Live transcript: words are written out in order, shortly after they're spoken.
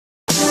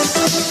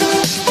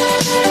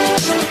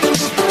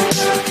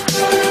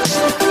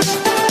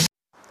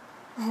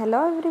Hello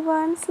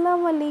everyone,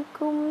 അസ്സലാമു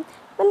അലൈക്കും.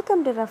 Welcome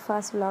to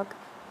റഫാസ് vlog.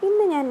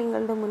 ഇന്ന് ഞാൻ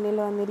നിങ്ങളുടെ മുന്നിൽ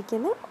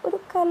വന്നിരിക്കുന്ന ഒരു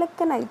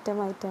കലക്കൻ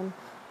ഐറ്റമായിട്ടാണ്,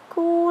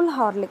 കൂൾ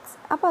ഹോർലിക്സ്.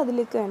 അപ്പോൾ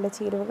അതിലേക്ക് വേണ്ട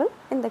ചേരുവകൾ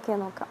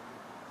എന്തൊക്കെയാണെന്ന് നോക്കാം.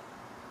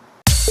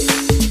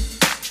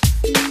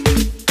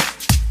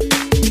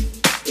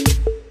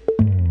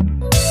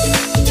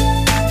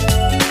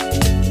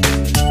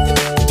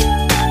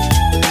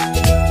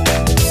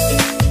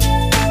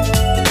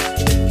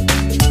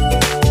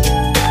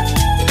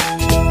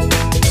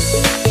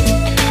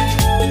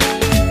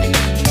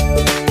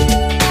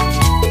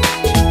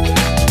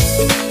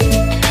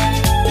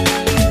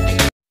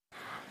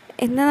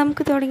 എന്നാൽ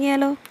നമുക്ക്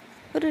തുടങ്ങിയാലോ.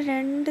 ഒരു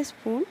 2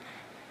 സ്പൂൺ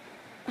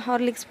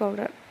ഹോർലിക്സ്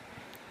പൗഡർ,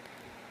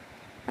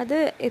 അത്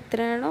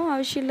എത്രയാണോ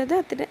ആവശ്യമുള്ളത്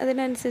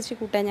അതിനനുസരിച്ച്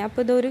കൂട്ടാം. ഞാൻ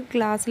അപ്പോൾ ഇതൊരു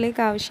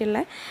ഗ്ലാസ്സിലേക്ക് ആവശ്യമുള്ള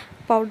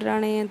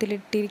പൗഡറാണ് ഞാൻ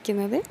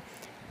ഇതിലിട്ടിരിക്കുന്നത്.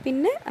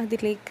 പിന്നെ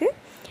അതിലേക്ക്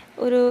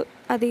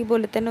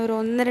അതേപോലെ തന്നെ ഒരു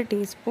 1.5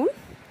 ടീസ്പൂൺ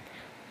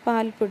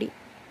പാൽപ്പൊടി,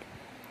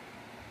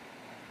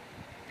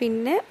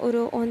 പിന്നെ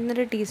ഒരു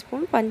 1.5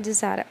 ടീസ്പൂൺ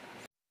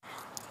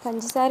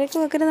പഞ്ചസാരയ്ക്ക്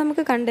പകരം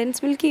നമുക്ക്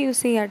കണ്ടൻസ് മിൽക്ക്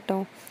യൂസ് ചെയ്യാം കേട്ടോ.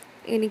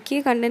 എനിക്ക്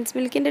കണ്ടൻസ്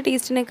മിൽക്കിൻ്റെ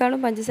ടേസ്റ്റിനേക്കാളും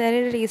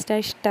പഞ്ചസാരയുടെ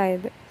ടേസ്റ്റാണ്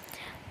ഇഷ്ടമായത്.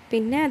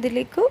 പിന്നെ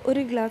അതിലേക്ക്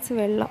 1 ഗ്ലാസ്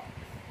വെള്ളം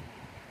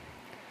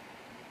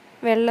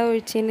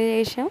ഒഴിച്ചതിന്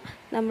ശേഷം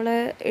നമ്മൾ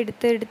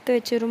എടുത്ത്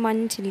വെച്ചൊരു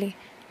മഞ്ചില്ലേ,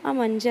 ആ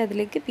മഞ്ച്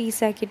അതിലേക്ക്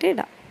പീസാക്കിയിട്ട്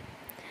ഇടാം.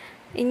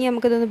 ഇനി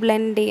നമുക്കിതൊന്ന്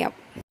ബ്ലെൻഡ് ചെയ്യാം.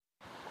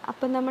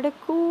 അപ്പം നമ്മുടെ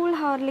കൂൾ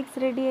ഹോർലിക്സ്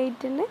റെഡി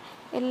ആയിട്ടുണ്ട്.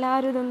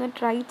 എല്ലാവരും ഇതൊന്ന്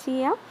ട്രൈ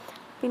ചെയ്യാം.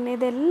 പിന്നെ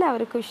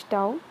ഇതെല്ലാവർക്കും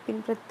ഇഷ്ടമാവും,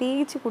 പിന്നെ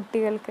പ്രത്യേകിച്ച്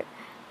കുട്ടികൾക്ക്.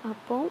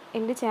 അപ്പോൾ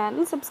എൻ്റെ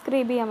ചാനൽ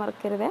സബ്സ്ക്രൈബ് ചെയ്യാൻ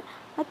മറക്കരുത്.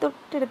 ആ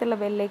തൊട്ടടുത്തുള്ള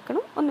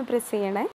ബെല്ലൈക്കണും ഒന്ന് പ്രസ് ചെയ്യണേ.